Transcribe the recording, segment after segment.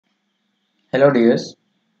Hello dears,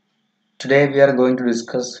 today we are going to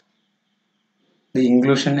discuss the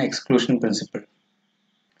inclusion-exclusion principle.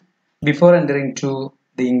 Before entering to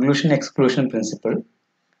the inclusion-exclusion principle,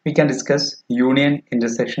 we can discuss union,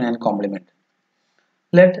 intersection and complement.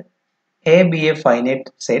 Let A be a finite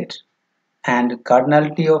set and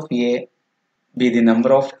cardinality of A be the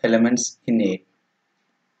number of elements in A.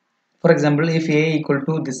 For example, if A equal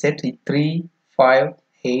to the set 3, 5,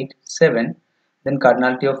 8, 7, then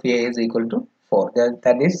cardinality of A is equal to 4.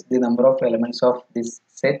 That is the number of elements of this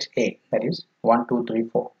set A, that is 1, 2, 3,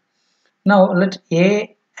 4. Now let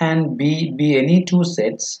A and B be any two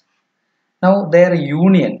sets. Now their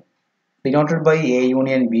union, denoted by A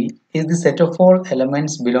union B, is the set of all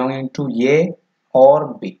elements belonging to A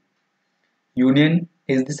or B. Union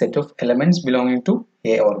is the set of elements belonging to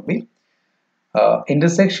A or B.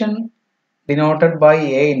 Intersection, denoted by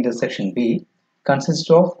A intersection B, consists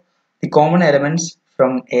of the common elements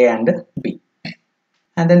from A and B.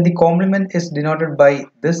 And then the complement is denoted by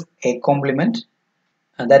this A complement,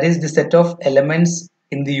 and that is the set of elements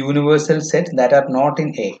in the universal set that are not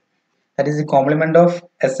in A. That is, the complement of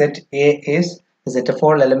a set A is the set of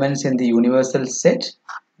all elements in the universal set,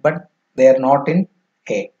 but they are not in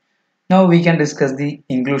A. Now we can discuss the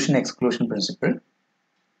inclusion-exclusion principle.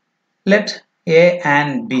 Let A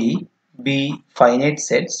and B be finite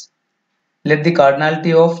sets. Let the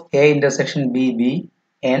cardinality of A intersection B be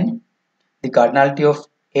n, the cardinality of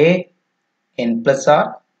A n plus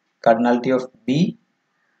r, cardinality of B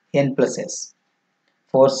n plus s,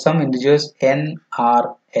 for some integers n,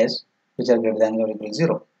 r, s which are greater than or equal to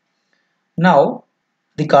 0. Now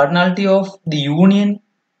the cardinality of the union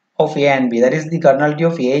of A and B, that is the cardinality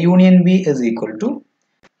of A union B, is equal to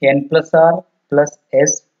n plus r plus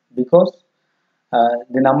s, because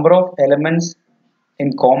the number of elements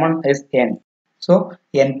in common is n. So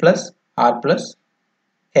n plus r plus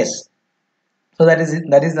s. So that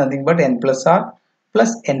is nothing but n plus r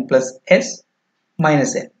plus n plus s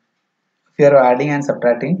minus n. If you are adding and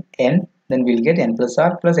subtracting n, then we'll get n plus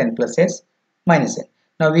r plus n plus s minus n.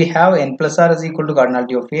 Now we have n plus r is equal to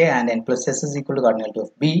cardinality of A and n plus s is equal to cardinality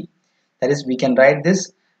of B. That is, we can write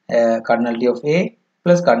this cardinality of A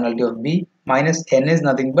plus cardinality of B minus n is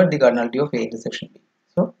nothing but the cardinality of A intersection B.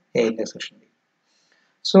 So A intersection B.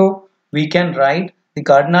 So we can write the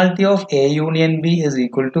cardinality of A union B is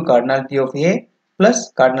equal to cardinality of A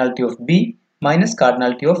plus cardinality of B minus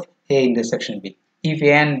cardinality of A intersection B, if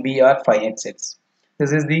A and B are finite sets.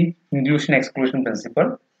 This is the inclusion-exclusion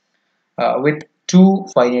principle with two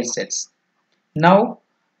finite sets. Now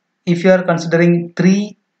if you are considering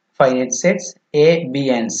three finite sets A,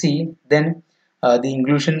 B and C, then the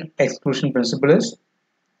inclusion-exclusion principle is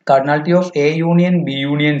cardinality of A union B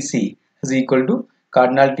union C is equal to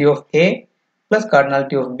cardinality of A plus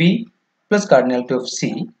cardinality of B plus cardinality of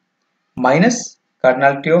C minus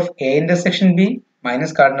cardinality of A intersection B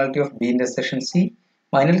minus cardinality of B intersection C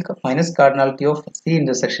minus cardinality of C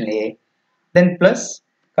intersection A, then plus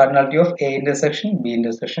cardinality of A intersection B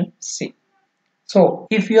intersection C. So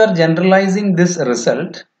if you are generalizing this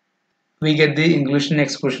result, we get the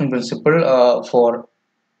inclusion-exclusion principle for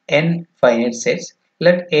n finite sets.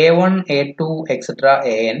 Let A1, A2, etc.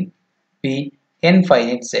 An be n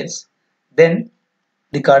finite sets. Then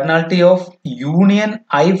the cardinality of union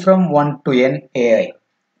I from 1 to n Ai.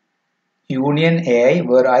 Union Ai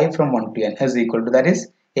where I from 1 to n is equal to, that is,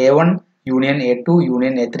 A1 union A2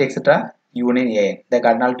 union A3 etc. union An. The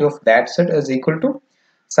cardinality of that set is equal to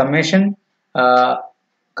summation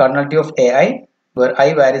cardinality of Ai where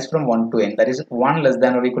I varies from 1 to n, that is 1 less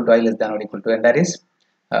than or equal to I less than or equal to n, that is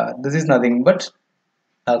this is nothing but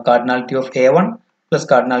cardinality of A1 plus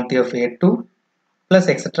cardinality of A2 plus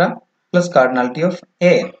etc. plus cardinality of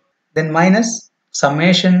An, then minus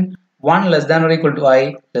summation 1 less than or equal to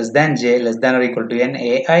I less than j less than or equal to n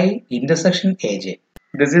Ai intersection Aj.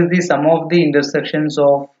 This is the sum of the intersections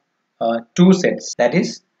of two sets, that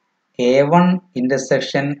is A1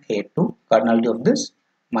 intersection A2, cardinality of this,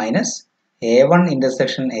 minus A1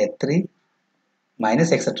 intersection A3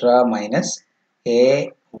 minus etc. minus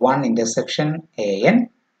A1 intersection An.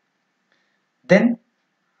 Then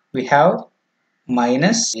we have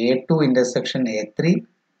minus A2 intersection A3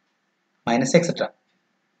 minus etc.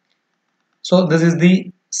 So this is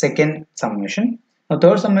the second summation. Now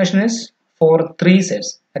third summation is for three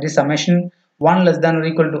sets, that is summation 1 less than or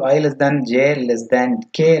equal to I less than j less than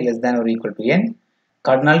k less than or equal to n,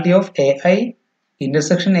 cardinality of Ai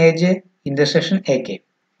intersection Aj intersection Ak,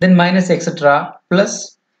 then minus etc.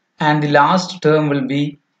 plus, and the last term will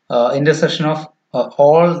be intersection of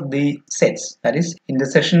all the sets, that is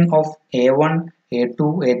intersection of A1, A2,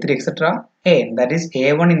 A3 etc. A, that is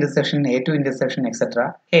A1 intersection A2 intersection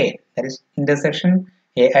etc. A, that is intersection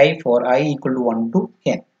AI for I equal to 1 to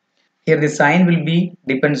n. Here the sign will be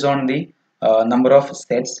depends on the number of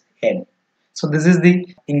sets n. So this is the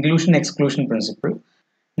inclusion-exclusion principle.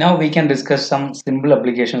 Now we can discuss some simple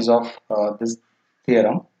applications of this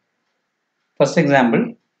theorem. First example,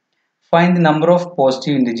 find the number of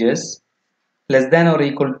positive integers less than or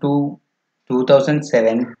equal to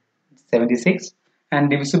 2076 and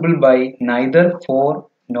divisible by neither 4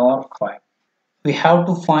 nor 5. We have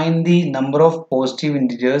to find the number of positive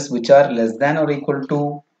integers which are less than or equal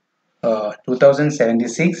to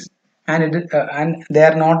 2076 and they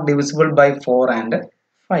are not divisible by 4 and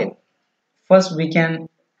 5. First we can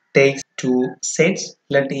take two sets.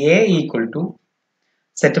 Let A equal to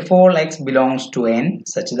set of all x belongs to n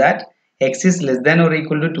such that x is less than or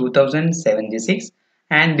equal to 2076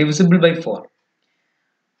 and divisible by 4.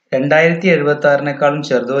 2076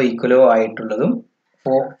 ചെറുതോ ഈക്വലോ ആയിട്ടുള്ളതും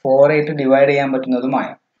 4 ആയിട്ട് divide ചെയ്യാൻ പറ്റുന്നതുമായ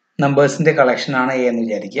നമ്പേഴ്സിന്റെ collection ആണ് A എന്ന്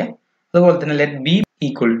വിചാരിക്കുക. അതുപോലെ തന്നെ let B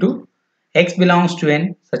equal to x belongs to n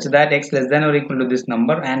such that x less than or equal to this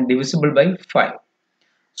number and divisible by 5.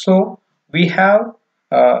 So we have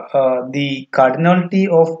the cardinality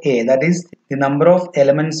of A, that is the number of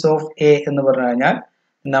elements of A എന്ന് പറഞ്ഞു കഴിഞ്ഞാൽ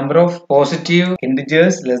number of positive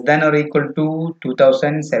integers less than or equal to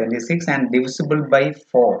 2076 and divisible by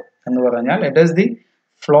 4 എന്ന് പറഞ്ഞാൽ it is the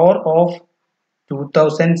floor of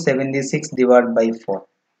 2076 divided by 4,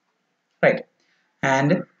 right? And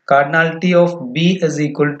cardinality of B is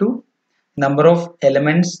equal to number of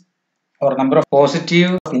elements or number of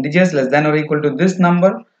positive integers less than or equal to this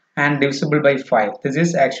number and divisible by 5. This is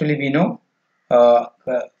actually we know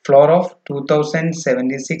floor of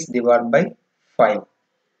 2076 divided by 5.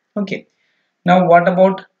 Okay. Now what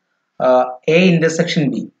about A intersection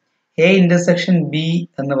B? A intersection B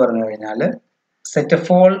എന്ന് പറഞ്ഞു കഴിഞ്ഞാൽ set of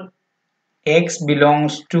all x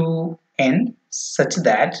belongs to n such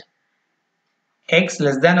that x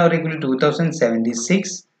less than or equal to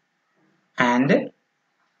 2076 and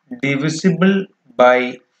divisible by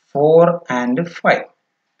 4 and 5.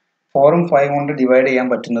 4 ഉം 5 കൊണ്ട് divide ചെയ്യാൻ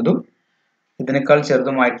പറ്റുന്നതും ഇതിനേക്കാൾ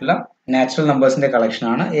ചെറുതുമായിട്ടുള്ള natural നമ്പേഴ്സിന്റെ collection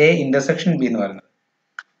ആണ് A intersection B എന്ന് പറയുന്നത്.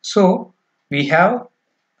 So we have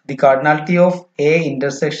the cardinality of A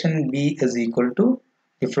intersection B is equal to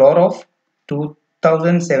the floor of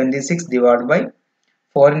 2076 divided by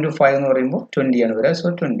 4 into 5 എന്ന് പറയുമ്പോൾ 20 ആണ് വരിക. So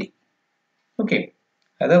 20. Okay.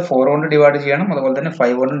 അത് 4 കൊണ്ട് ഡിവൈഡ് ചെയ്യണം, അതുപോലെ തന്നെ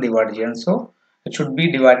 5 കൊണ്ട് ഡിവൈഡ് ചെയ്യണം. So it should be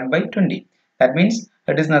divided by 20. That means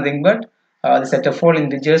it is nothing but the set of all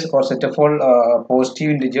integers or set of all positive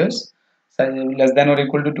integers less than or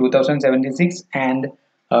equal to 2076 and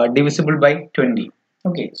divisible by 20.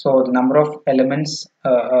 Okay, so the number of elements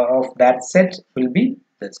of that set will be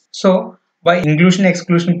this. So by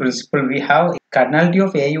inclusion-exclusion principle, we have cardinality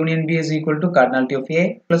of A union B is equal to cardinality of A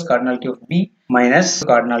plus cardinality of B minus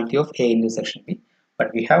cardinality of A intersection B. But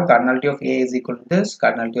we have cardinality of A is equal to this,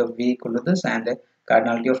 cardinality of B equal to this, and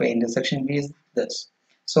cardinality of A intersection B is this.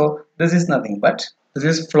 So this is nothing but this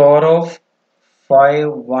is floor of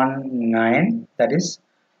 519, that is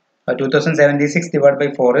 2076 divided by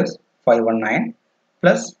 4 is 519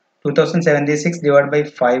 plus 2076 divided by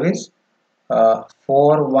 5 is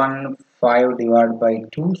 415 divided by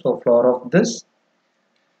 2, so floor of this,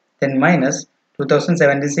 then minus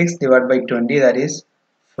 2076 divided by 20, that is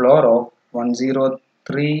floor of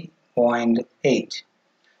 103.8.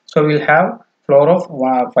 So we'll have floor of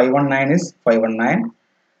 519 is 519,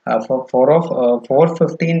 floor of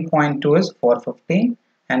 415.2 is 415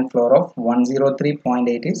 and floor of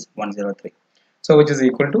 103.8 is 103. So which is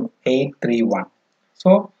equal to 831. So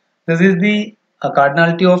this is the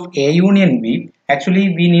cardinality of A union B. Actually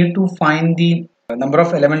we need to find the number of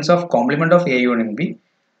elements of complement of A union B.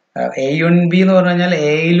 A union B എന്ന് പറഞ്ഞു കഴിഞ്ഞാൽ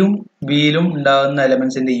എയിലും ബിയിലും ഉണ്ടാകുന്ന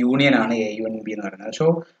എലമെന്റ്സിന്റെ union ആണ് A union B എന്ന് പറയുന്നത്. So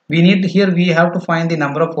we need here we have to find the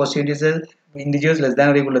number of positive integers less than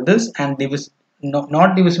or equal to this and not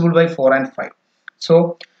divisible by 4 and 5. So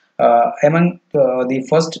among the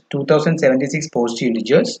first 2076 positive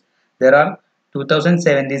integers, there are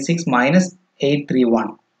 2076 minus 831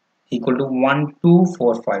 equal to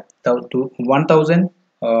 1245.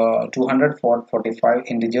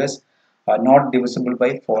 1245 integers are not divisible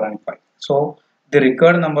by 4 and 5. So the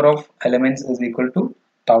required number of elements is equal to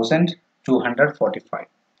 1245.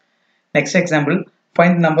 Next example,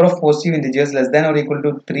 find the number of positive integers less than or equal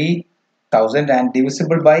to 3000 and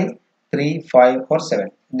divisible by 3, 5 or 7.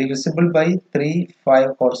 Divisible by 3, 5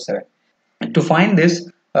 or 7. To find this,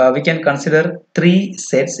 we can consider three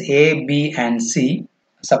sets A, B and C.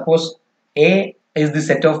 Suppose A is the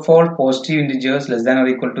set of all positive integers less than or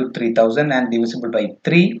equal to 3000 and divisible by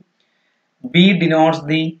 3. B denotes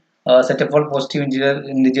the set of all positive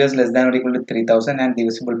integers less than or equal to 3000 and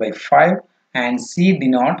divisible by 5, and C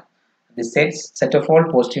denote the set of all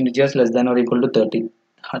positive integers less than or equal to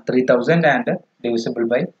 3000 and divisible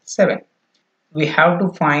by 7. We have to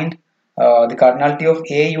find the cardinality of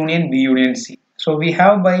A union B union C. So we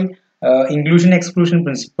have by inclusion-exclusion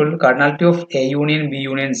principle, cardinality of A union B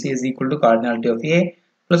union C is equal to cardinality of A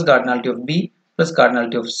plus cardinality of B plus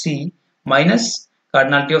cardinality of C minus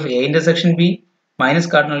cardinality of A intersection B minus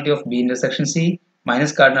cardinality of B intersection C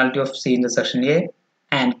minus cardinality of C intersection A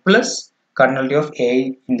and plus cardinality of A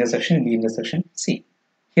intersection B intersection C.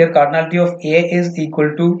 Here cardinality of A is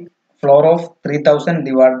equal to floor of 3000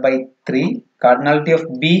 divided by 3. Cardinality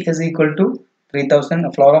of B is equal to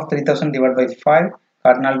 3000, floor of 3000 divided by 5.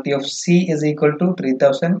 Cardinality of C is equal to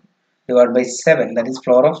 3000 divided by 7. That is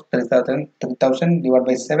floor of 3000 divided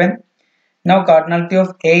by 7. Now cardinality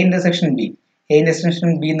of A intersection B. A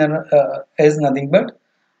intersection B is nothing but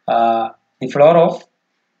the floor of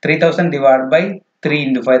 3000 divided by 3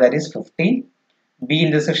 into 5, that is 15. B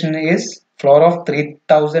intersection is floor of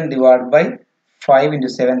 3000 divided by 5 into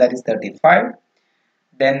 7, that is 35.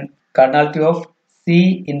 Then cardinality of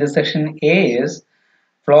C intersection A is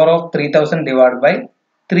floor of 3000 divided by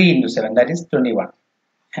 3 into 7, that is 21,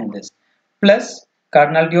 and this plus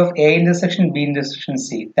cardinality of A intersection B intersection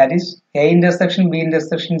C, that is A intersection B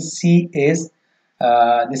intersection C is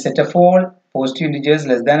the set of all positive integers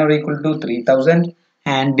less than or equal to 3000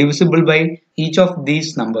 and divisible by each of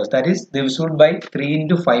these numbers, that is divisible by 3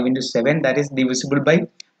 into 5 into 7, that is divisible by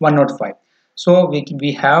 105. So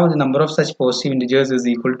we have the number of such positive integers is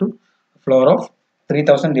equal to floor of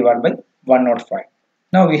 3000 divided by 105.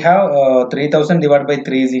 Now we have 3000 divided by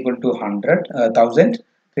 3 is equal to 1000,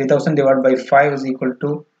 3000 divided by 5 is equal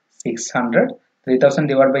to 600, 3000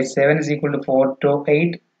 divided by 7 is equal to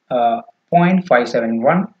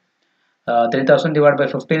 428.571, 3000 divided by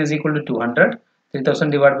 15 is equal to 200, 3000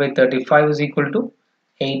 divided by 35 is equal to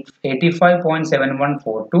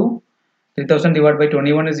 85.7142, 3000 divided by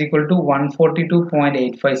 21 is equal to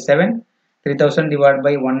 142.857, 3000 divided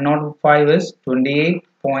by 105 is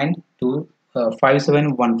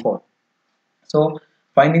 28.5714. So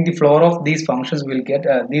finding the floor of these functions will get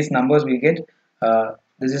these numbers will get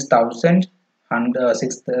this is 1000 and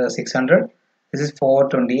 600, this is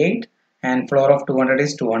 428, and floor of 200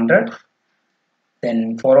 is 200.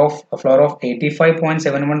 Then floor of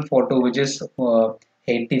 85.7142, which is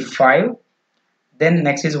 85. Then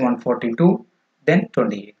next is 142, then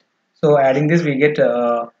 28. So adding this we get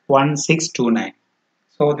 1629.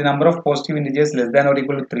 So the number of positive integers less than or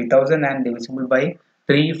equal to 3000 and divisible by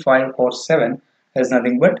 3, 5 or 7 is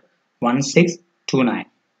nothing but 1629.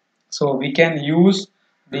 So we can use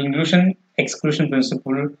the inclusion-exclusion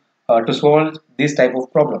principle to solve this type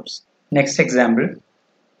of problems. Next example,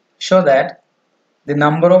 show that the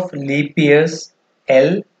number of leap years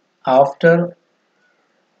L after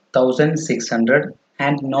 1600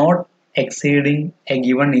 and not exceeding a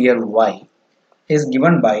given year Y is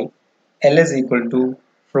given by L is equal to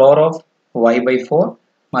floor of Y by 4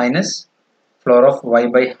 minus floor of Y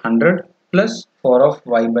by 100 plus floor of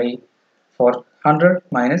Y by 400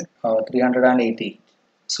 minus 380.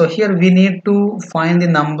 So here we need to find the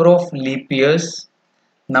number of leap years,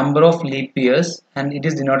 and it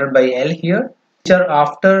is denoted by L here, which are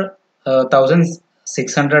after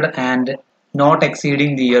 1600 and not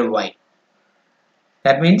exceeding the year Y.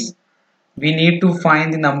 That means we need to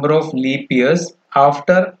find the number of leap years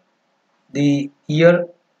after the year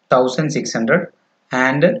 1600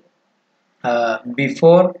 and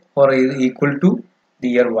before or equal to the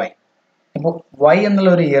year Y. ഇപ്പോൾ Y എന്നുള്ള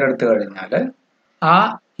ഒരു year എടുത്തു കഴിഞ്ഞാൽ ആ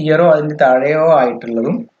ഇയറോ അതിൻ്റെ താഴെയോ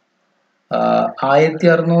ആയിട്ടുള്ളതും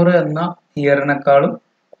 1600 എന്ന ഇയറിനേക്കാളും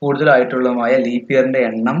കൂടുതലായിട്ടുള്ളതുമായ ലീപ്പ് ഇയറിൻ്റെ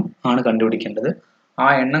എണ്ണം ആണ് കണ്ടുപിടിക്കേണ്ടത്. ആ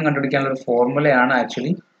എണ്ണം കണ്ടുപിടിക്കാനുള്ള ഒരു ഫോർമുലയാണ്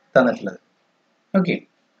ആക്ച്വലി തന്നിട്ടുള്ളത്. ഓക്കെ,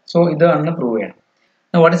 സോ ഇതാണ് പ്രൂവ് ചെയ്യണം.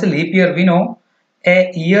 Now what is a leap year? We know a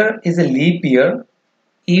year is a leap year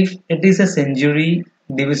if it is a century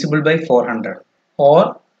divisible by 400 or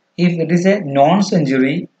if it is a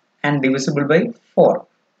non-century and divisible by 4.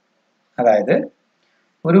 അതായത്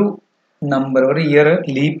ഒരു number ഒരു year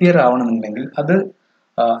leap year ആവണമെന്നുണ്ടെങ്കിൽ അത്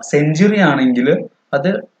century ആണെങ്കിൽ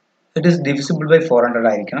അത് it is divisible by 400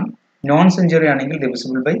 ആയിരിക്കണം, non century ആണെങ്കിൽ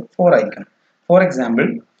divisible by 4 ആയിരിക്കണം. For example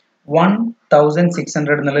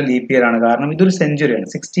 1600 എന്നുള്ള ലീപ്പ് ഇയർ ആണ്, കാരണം ഇതൊരു സെഞ്ചുറിയാണ്,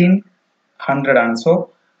 1600 ആണ്, സോ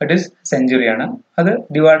ഇറ്റ് ഈസ് സെഞ്ചുറി ആണ്, അത്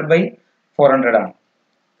ഡിവൈഡ് ബൈ 400 ആണ്,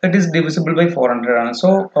 ഇറ്റ് ഈസ് ഡിവിസിബിൾ ബൈ 400 ആണ്, സോ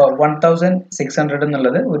 1600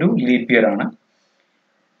 എന്നുള്ളത് ഒരു ലീപ്പ് ഇയർ ആണ്.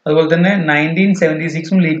 അതുപോലെ തന്നെ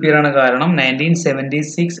 1976 ലീപ്പ് ഇയർ ആണ്, കാരണം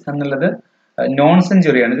 1976 എന്നുള്ളത് നോൺ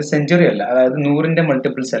സെഞ്ചുറി ആണ്, ഇത് സെഞ്ചുറി അല്ല, അതായത് 100ന്റെ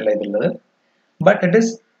മൾട്ടിപ്പിൾസ് അല്ല ഇതുള്ളത്, but it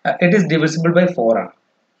is it is divisible by 4 ആണ്.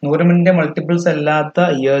 100ന്റെ മൾട്ടിപ്പിൾസ് അല്ലാത്ത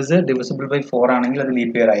ഇയേഴ്സ് divisible by 4 ആണെങ്കിൽ അത്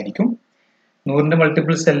ലീപ്പ് ഇയർ ആയിരിക്കും. 100ന്റെ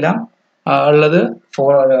മൾട്ടിപ്പിൾസ് എല്ലാം ഉള്ളത്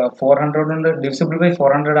 400 കൊണ്ട് divisible by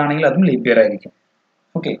 400 ആണെങ്കിൽ അതും ലീപ്പ് ഇയർ ആയിരിക്കും.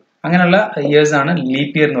 ഓക്കെ, അങ്ങനെയുള്ള ഇയേഴ്സ് ആണ്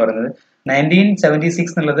ലീപ്പ് ഇയർ എന്ന് പറയുന്നത്.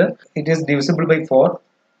 1976 എന്നുള്ളത് it is divisible by 4,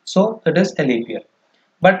 so it is a leap year.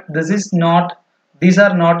 But these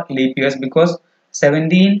are not leap years because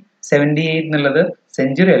 1778 എന്നുള്ളത്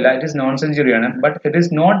സെഞ്ചുറി അല്ല, it is non century ആണ്. But it is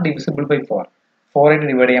not divisible by 4 ആയിട്ട്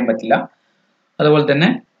divide ചെയ്യാൻ പറ്റില്ല. അതുപോലെ തന്നെ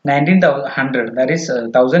 1900 that is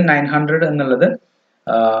 1900 എന്നുള്ളത്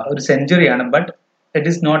ഒരു സെഞ്ചുറി ആണ്, but it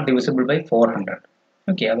is not divisible by 400.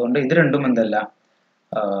 Okay, അതുകൊണ്ട് ഇത് രണ്ടും എന്തല്ല,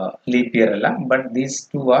 leap year അല്ല, but these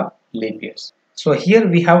two are leap years. So here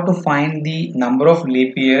we have to find the number of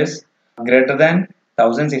leap years greater than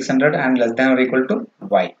 1600 and less than or equal to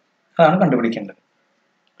y. അതാണ് കണ്ടുപിടിക്കേണ്ടത്.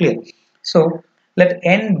 Clear? So let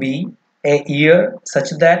n be a year such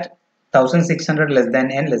that 1600 less than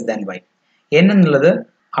n less than y. n എന്നുള്ളത്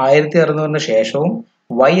 1600 ശേഷവും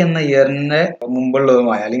y എന്ന ഇയറിന്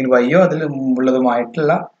മുമ്പുള്ളതുമായ അല്ലെങ്കിൽ വൈയോ അതിൽ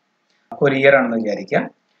മുമ്പുള്ളതുമായിട്ടുള്ള ഒരു year ആണെന്ന് വിചാരിക്കുക.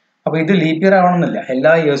 അപ്പോൾ ഇത് ലീപ്പ് ഇയർ ആവണമെന്നില്ല,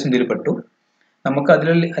 എല്ലാ ഇയേഴ്സും ഇതിൽ പെട്ടു. നമുക്ക് അതിൽ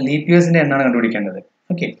ലീപ്പ് ഇയേഴ്സിന്റെ എണ്ണമാണ് കണ്ടുപിടിക്കേണ്ടത്.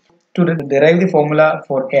 Okay, to derive the formula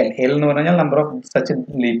four L എന്ന് പറഞ്ഞാൽ number of such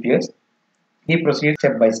leap years, we proceed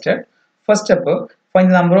step by step. First step, find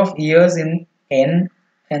the number of years in n,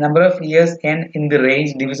 number of years n in the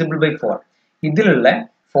range divisible by 4. ഇതിലുള്ള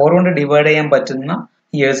 4 കൊണ്ട് divide ചെയ്യാൻ പറ്റുന്ന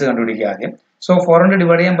years കണ്ടുപിടിക്കുക ആദ്യം. So 4 കൊണ്ട്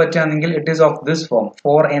divide ചെയ്യാൻ പറ്റുകയാണെങ്കിൽ it is of this form,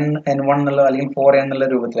 4n1 എന്നുള്ള അല്ലെങ്കിൽ 4n എന്നുള്ള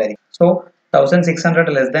രൂപത്തിലായിരിക്കും. So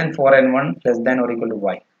 1600 less than 4n1 less than or equal to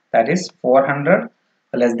y. That is 400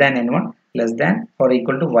 less than n1 less than or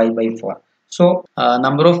equal to y by 4. So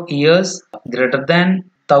number of years greater than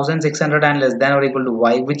 1600 and less than or equal to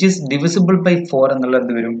y which is divisible by 4 എന്നുള്ളത്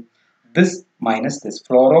എന്ത് വരും, this minus this,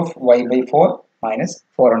 floor of y by 4 minus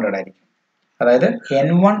 400 ആയിരിക്കും. അതായത്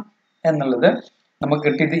n1 എന്നുള്ളത് നമുക്ക്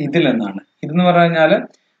കിട്ടിയത് ഇതിൽ നിന്നാണ്. ഇതെന്ന് പറഞ്ഞു കഴിഞ്ഞാൽ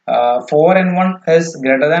 4n1 is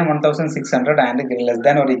greater than 1600 and less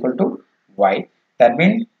than or equal to y. That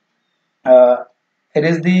means it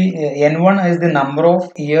is the n1 is the number of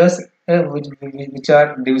years which are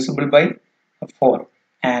divisible by 4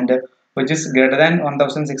 and which is greater than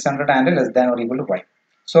 1600 and less than or equal to y.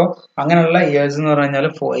 So അങ്ങനെയുള്ള years എന്ന് പറഞ്ഞാൽ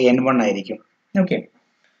n1 ആയിരിക്കും. Okay,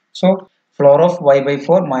 so floor of y by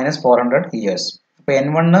 4 minus 400 years. അപ്പോൾ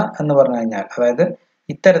n1 എന്ന് പറഞ്ഞു കഴിഞ്ഞാൽ അതായത്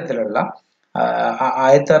ഇത്തരത്തിലുള്ള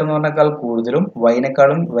 1600 കൂടുതലും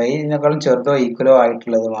വൈനേക്കാളും ചെറുതോ ഈക്വലോ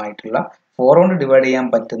ആയിട്ടുള്ളതുമായിട്ടുള്ള 4 കൊണ്ട് ഡിവൈഡ് ചെയ്യാൻ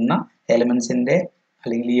പറ്റുന്ന എലിമെന്റ്സിന്റെ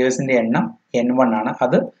അല്ലെങ്കിൽ ഇയേഴ്സിന്റെ എണ്ണം n1 ആണ്.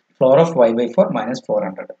 അത് floor of y by 4 minus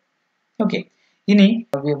 400. Okay, ഇനി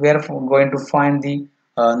we are going to find the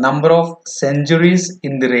number of centuries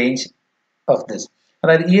in the range of this.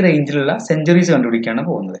 അതായത് ഈ റേഞ്ചിലുള്ള സെഞ്ചുറീസ് കണ്ടുപിടിക്കാനാണ്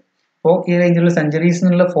പോകുന്നത്. അപ്പോൾ ഈ റേഞ്ചിലുള്ള സെഞ്ചുറീസ്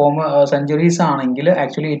എന്നുള്ള ഫോം സെഞ്ചുറീസ് ആണെങ്കിൽ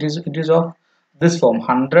actually it is of this form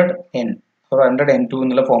 100n or 100n2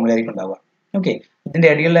 എന്നുള്ള ഫോമിലായിരിക്കും ഉണ്ടാവുക. ഓക്കെ, ഇതിന്റെ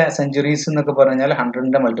ഇടയിലുള്ള സെഞ്ചുറീസ് എന്നൊക്കെ പറഞ്ഞാൽ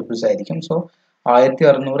 100ന്റെ മൾട്ടിപ്പിൾസ് ആയിരിക്കും. So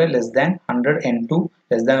 1600 less than 100n2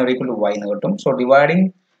 less than or equal to y എന്ന് കിട്ടും. So dividing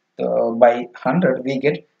by 100 we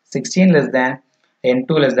get 16 less than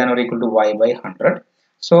n2 less than or equal to y by 100.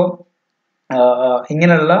 So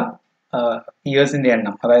ഇങ്ങനെയുള്ള ഇയേഴ്സിന്റെ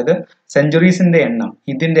എണ്ണം അതായത് സെഞ്ചുറീസിന്റെ എണ്ണം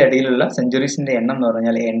ഇതിന്റെ ഇടയിലുള്ള സെഞ്ചുറീസിന്റെ എണ്ണം എന്ന്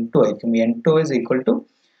പറഞ്ഞാൽ n2 ആയിരിക്കും. n2 is equal to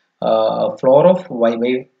floor of y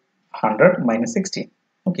by 100 minus 16.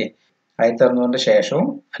 Okay, 1600 ശേഷവും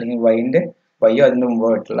അല്ലെങ്കിൽ വൈയോ അതിന്റെ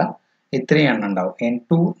മുമ്പായിട്ടുള്ള ഇത്രയും എണ്ണം ഉണ്ടാവും,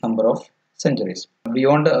 n2 number of centuries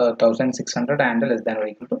beyond 1600 and less than or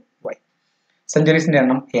equal to y. സെഞ്ചുറീസിന്റെ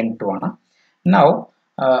എണ്ണം n2 ആണ്. നൗ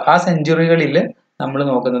ആ സെഞ്ചുറികളിൽ നമ്മൾ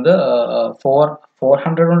നോക്കുന്നത്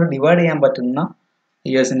 400 കൊണ്ട് ഡിവൈഡ് ചെയ്യാൻ പറ്റുന്ന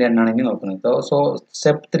ഇയേഴ്സിന്റെ എണ്ണാണെങ്കിൽ നോക്കുന്നത്. സോ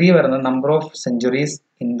സ്റ്റെപ്പ് 3 വരുന്നത് number of centuries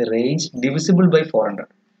in the range divisible by 400.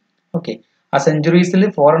 Okay, ആ സെഞ്ചുറീസിൽ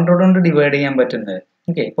 400 കൊണ്ട് ഡിവൈഡ് ചെയ്യാൻ പറ്റുന്നത്.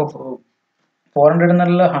 ഓക്കെ, ഇപ്പോൾ 400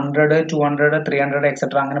 എന്നുള്ള 100 200 300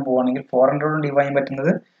 എക്സെട്ര അങ്ങനെ പോവുകയാണെങ്കിൽ 400 കൊണ്ട് ഡിവൈഡ് ചെയ്യാൻ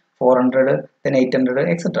പറ്റുന്നത് 400 then 800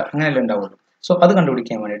 എക്സെട്ര അങ്ങനെയല്ലേ ഉണ്ടാവുള്ളൂ. സോ അത്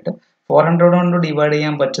കണ്ടുപിടിക്കാൻ വേണ്ടിയിട്ട് 400 കൊണ്ട് ഡിവൈഡ്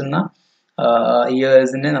ചെയ്യാൻ പറ്റുന്ന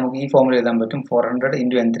ഇയേഴ്സിനെ നമുക്ക് ഈ ഫോമിൽ എഴുതാൻ പറ്റും, 400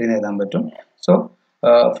 into n3 എന്ന് എഴുതാൻ പറ്റും. So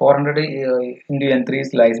 400 into n3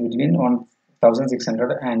 lies between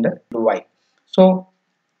 1600 and y. So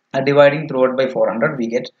dividing throughout by 400 we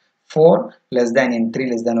get 4 less than n3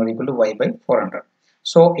 less than or equal to y by 400.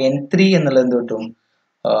 So n3 എന്നുള്ളത് എന്ത് കിട്ടും,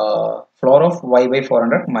 floor of y by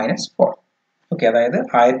 400 minus 4. Okay, അതായത്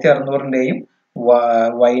 1600ന്റെയും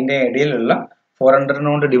വൈന്റെ ഇടയിലുള്ള 400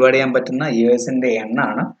 കൊണ്ട് divide ചെയ്യാൻ പറ്റുന്ന ഇയേഴ്സിന്റെ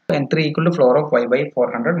എണ്ണാണ് n3 equal to floor of y by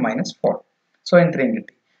 400 minus 4. So n3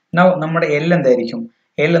 കിട്ടി. Now നമ്മുടെ L എന്തായിരിക്കും,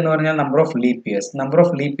 L എന്ന് പറഞ്ഞാൽ number of leap years. Number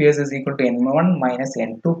of leap years is equal to n1 minus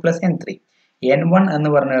n2 plus n3. n1 എന്ന്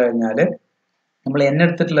പറഞ്ഞു കഴിഞ്ഞാൽ നമ്മൾ n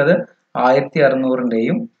എടുത്തിട്ടുള്ളത്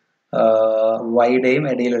 1600ന്റെയും y-യുടെയും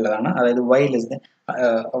ഇടയിലുള്ളതാണ്. അതായത് y less than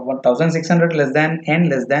 1600 less than n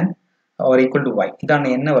less than or equal to y. ഇതാണ്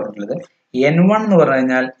n പറഞ്ഞിട്ടുള്ളത്. n1 എന്ന് പറഞ്ഞു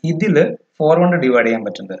കഴിഞ്ഞാൽ ഇതിൽ 4 കൊണ്ട് ഡിവൈഡ് ചെയ്യാൻ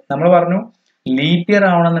പറ്റുന്നത്. നമ്മൾ പറഞ്ഞു ലീപ് ഇയർ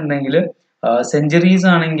ആവണമെന്നുണ്ടെങ്കിൽ സെഞ്ചുറീസ്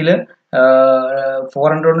ആണെങ്കിൽ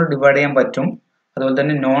 400 കൊണ്ട് ഡിവൈഡ് ചെയ്യാൻ പറ്റും. അതുപോലെ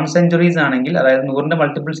തന്നെ നോൺ സെഞ്ചുറീസ് ആണെങ്കിൽ, അതായത് 100ന്റെ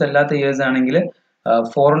മൾട്ടിപ്പിൾസ് അല്ലാത്ത ഇയേഴ്സ് ആണെങ്കിൽ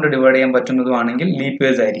 4 കൊണ്ട് ഡിവൈഡ് ചെയ്യാൻ പറ്റുന്നതുമാണെങ്കിൽ ലീപ്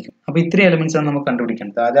ഇയേഴ്സ് ആയിരിക്കും. അപ്പോൾ ഇത്രയും എലിമെന്റ്സ് ആണ് നമുക്ക്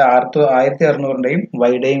കണ്ടുപിടിക്കേണ്ടത്. അതായത് 1600ന്റെയും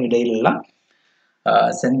y-യുടെയും ഇടയിലുള്ള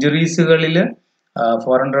സെഞ്ചുറീസുകളിൽ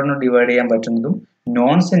 400 കൊണ്ട് ഡിവൈഡ് ചെയ്യാൻ പറ്റുന്നതും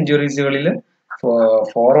നോൺ സെഞ്ചുറീസുകളിൽ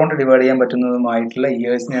 4 കൊണ്ട് ഡിവൈഡ് ചെയ്യാൻ പറ്റുന്നതുമായിട്ടുള്ള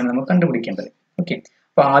ഇയേഴ്സിനെയാണ് നമുക്ക് കണ്ടുപിടിക്കേണ്ടത്. ഓക്കെ,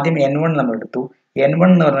 അപ്പോൾ ആദ്യം n1 നമ്മൾ എടുത്തു.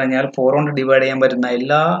 n1 എന്ന് പറഞ്ഞു കഴിഞ്ഞാൽ 4 കൊണ്ട് ഡിവൈഡ് ചെയ്യാൻ പറ്റുന്ന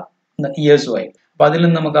എല്ലാ ഇയേഴ്സുമായി. അപ്പോൾ അതിൽ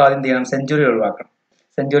നിന്ന് നമുക്ക് ആദ്യം ചെയ്യണം, സെഞ്ചുറി ഒഴിവാക്കണം.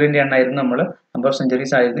 സെഞ്ചുറിന്റെ എണ്ണമായിരുന്നു നമ്പർ ഓഫ്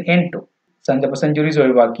സെഞ്ചുറീസ് ആയിരുന്നു n2. അപ്പോൾ സെഞ്ചുറീസ്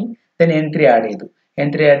ഒഴിവാക്കി ദെൻ n3 ആഡ് ചെയ്തു.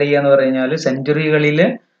 n3 ആഡ് ചെയ്യുക എന്ന് പറഞ്ഞു കഴിഞ്ഞാൽ സെഞ്ചുറികളിൽ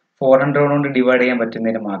 400 കൊണ്ട് ഡിവൈഡ് ചെയ്യാൻ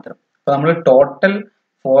പറ്റുന്നതിന് മാത്രം. അപ്പോൾ നമ്മൾ ടോട്ടൽ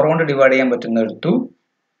 4 കൊണ്ട് ഡിവൈഡ് ചെയ്യാൻ പറ്റുന്ന എടുത്തു,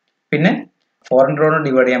 പിന്നെ 400 കൊണ്ട്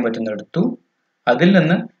ഡിവൈഡ് ചെയ്യാൻ പറ്റുന്ന എടുത്തു, അതിൽ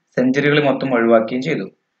നിന്ന് സെഞ്ചുറികൾ മൊത്തം ഒഴിവാക്കുകയും ചെയ്തു.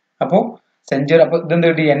 അപ്പോൾ ഇതെന്ത്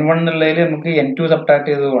കിട്ടി? n1 എന്നുള്ളതിൽ നമുക്ക് n2 സബ്ട്രാക്ട്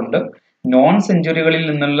ചെയ്തതുകൊണ്ട് നോൺ സെഞ്ചുറികളിൽ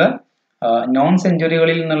നിന്നുള്ള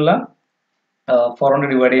 4 കൊണ്ട്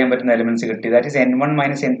ഡിവൈഡ് ചെയ്യാൻ പറ്റുന്ന എലിമെന്റ്സ് കിട്ടി. That is n1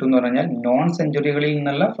 minus n2 എന്ന് പറഞ്ഞാൽ നോൺ സെഞ്ചുറികളിൽ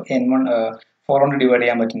നിന്നുള്ള 4 കൊണ്ട് ഡിവൈഡ്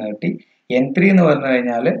ചെയ്യാൻ പറ്റുന്ന കിട്ടി. n3 എന്ന് പറഞ്ഞു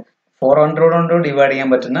കഴിഞ്ഞാൽ 400 കൊണ്ട് ഡിവൈഡ് ചെയ്യാൻ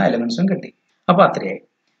പറ്റുന്ന എലിമെന്റ്സും കിട്ടി. അപ്പോൾ അത്രയായി.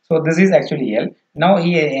 So this is actually L. Now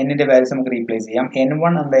ഈ n-ന്റെ വാല്യൂസ് നമുക്ക് റീപ്ലേസ് ചെയ്യാം.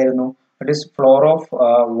 n1 എന്തായിരുന്നു? It is floor of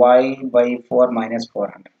y/4 minus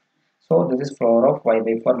 400. So this is floor of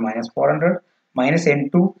y/4 minus 400 minus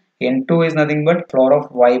n2. n2 is nothing but floor of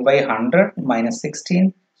y/100 minus 16.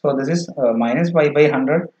 So this is minus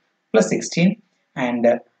y/100 plus 16, and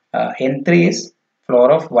n3 is floor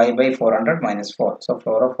of y/400 minus 4. So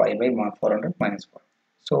floor of y/400 minus 4.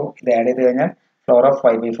 So the added floor of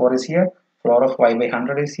y/4 is here, floor of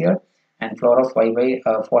y/100 is here, and floor of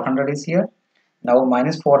y/400 is here. Now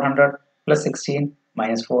minus 400 plus 16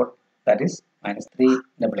 minus 4, that is minus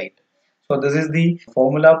 388. So this is the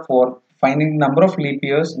formula for finding the number of leap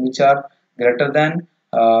years which are greater than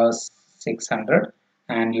 600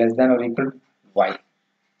 and less than or equal to y.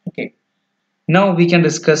 Okay. Now we can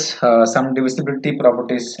discuss some divisibility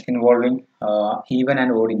properties involving even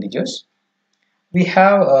and odd integers. We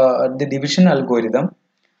have the division algorithm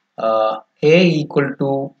a equal to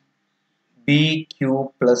bq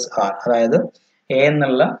plus r. അതായത് a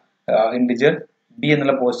എന്നുള്ള integer b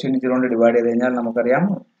എന്നുള്ള positive integer കൊണ്ട് divide ചെയ്ത് കഴിഞ്ഞാൽ നമുക്കറിയാം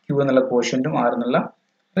q എന്നുള്ള കോഷ്യന്റും r എന്നുള്ള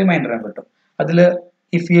റിമൈൻഡറും കിട്ടും. അതിൽ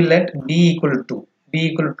if you let b equal to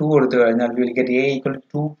 2 കൊടുത്തു കഴിഞ്ഞാൽ we will get a equal to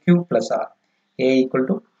 2q plus r. a equal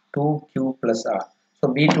to 2q plus r. So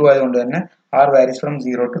b 2 ആയതുകൊണ്ട് തന്നെ r varies from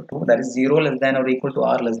 0 to 2, that is 0 less than or equal to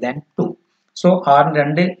r less than 2. So r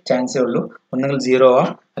രണ്ട് ചാൻസേ ഉള്ളൂ, ഒന്നുകിൽ 0 ആവാം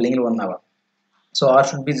അല്ലെങ്കിൽ 1 ആവാം. So r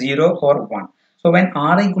should be 0 or 1. So when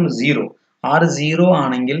r equal to 0, r 0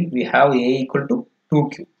 ആണെങ്കിൽ we have a equal to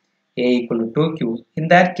 2q. a equal to 2q. In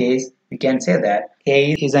that case we can say that a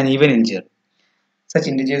is an even integer. Such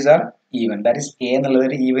integers are even, that is a എന്നുള്ളത്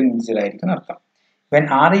ഒരു even integer ആയിരിക്കും അർത്ഥം. When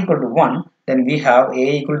r equal to 1, then we have a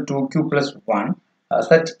equal to 2q plus 1.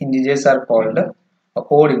 Such integers are called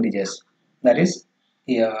odd integers. That is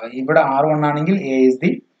ഇവിടെ r1 ആണെങ്കിൽ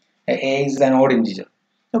a is an odd integer.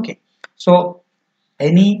 Okay, so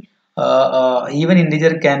any even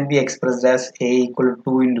integer can be expressed as a equal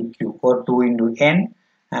to 2 into q or 2 into n,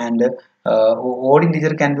 and odd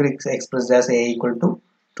integer can be expressed as a equal to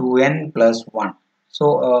 2n plus 1. So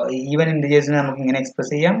even integers ne namukku ingane express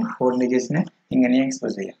cheyam, odd integers ne ingane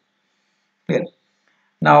express cheyam. Clear?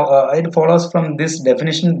 Now it follows from this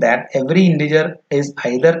definition that every integer is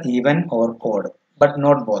either even or odd, but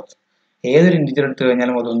not both. ഏതൊരു integer എടുത്തു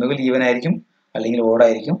കഴിഞ്ഞാലും അത് ഒന്നുകിൽ even ആയിരിക്കും അല്ലെങ്കിൽ odd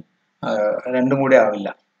ആയിരിക്കും, രണ്ടും കൂടെ ആവില്ല.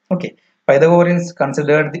 Okay, Pythagoreans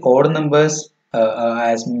considered the odd numbers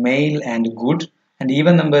as male and good, and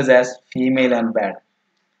even numbers as female and bad.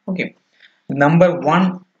 Okay, number 1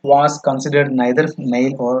 was considered neither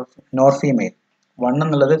male or nor female. 1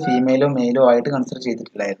 എന്നുള്ളത് ഫീമെയിലോ മെയിലോ ആയിട്ട് കൺസിഡർ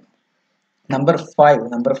ചെയ്തിട്ടില്ലായിരുന്നു. നമ്പർ 5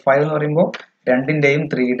 എന്ന് പറയുമ്പോൾ 2ന്റെയും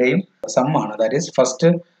 3യുടെയും സം ആണ്. That is first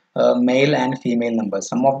male and female numbers.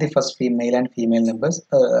 Sum of the first male and female numbers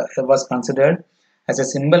was considered as a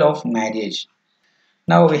symbol of marriage.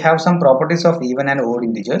 Now we have some properties of even and odd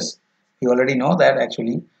integers. You already know that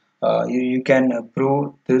actually you can prove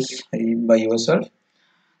this by yourself.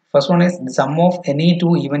 First one is the sum of any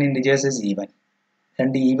two even integers is even. And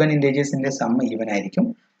the even integers in the sum even ആയിരിക്കും.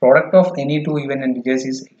 Product of any two even integers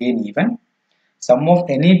is again even. Sum of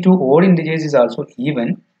any two odd integers is also even.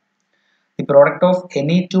 the product of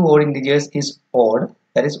any two odd integers is odd,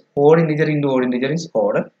 that is odd integer into odd integer is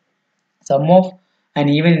odd. Sum of an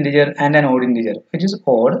even integer and an odd integer which is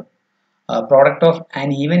odd. Product of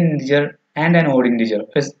an even integer and an odd integer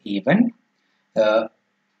is even. uh,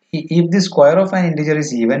 if the square of an integer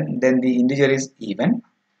is even, then the integer is even.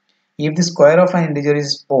 If the square of an integer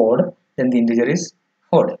is odd, then the integer is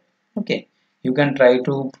odd. Okay, you can try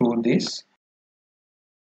to prove this.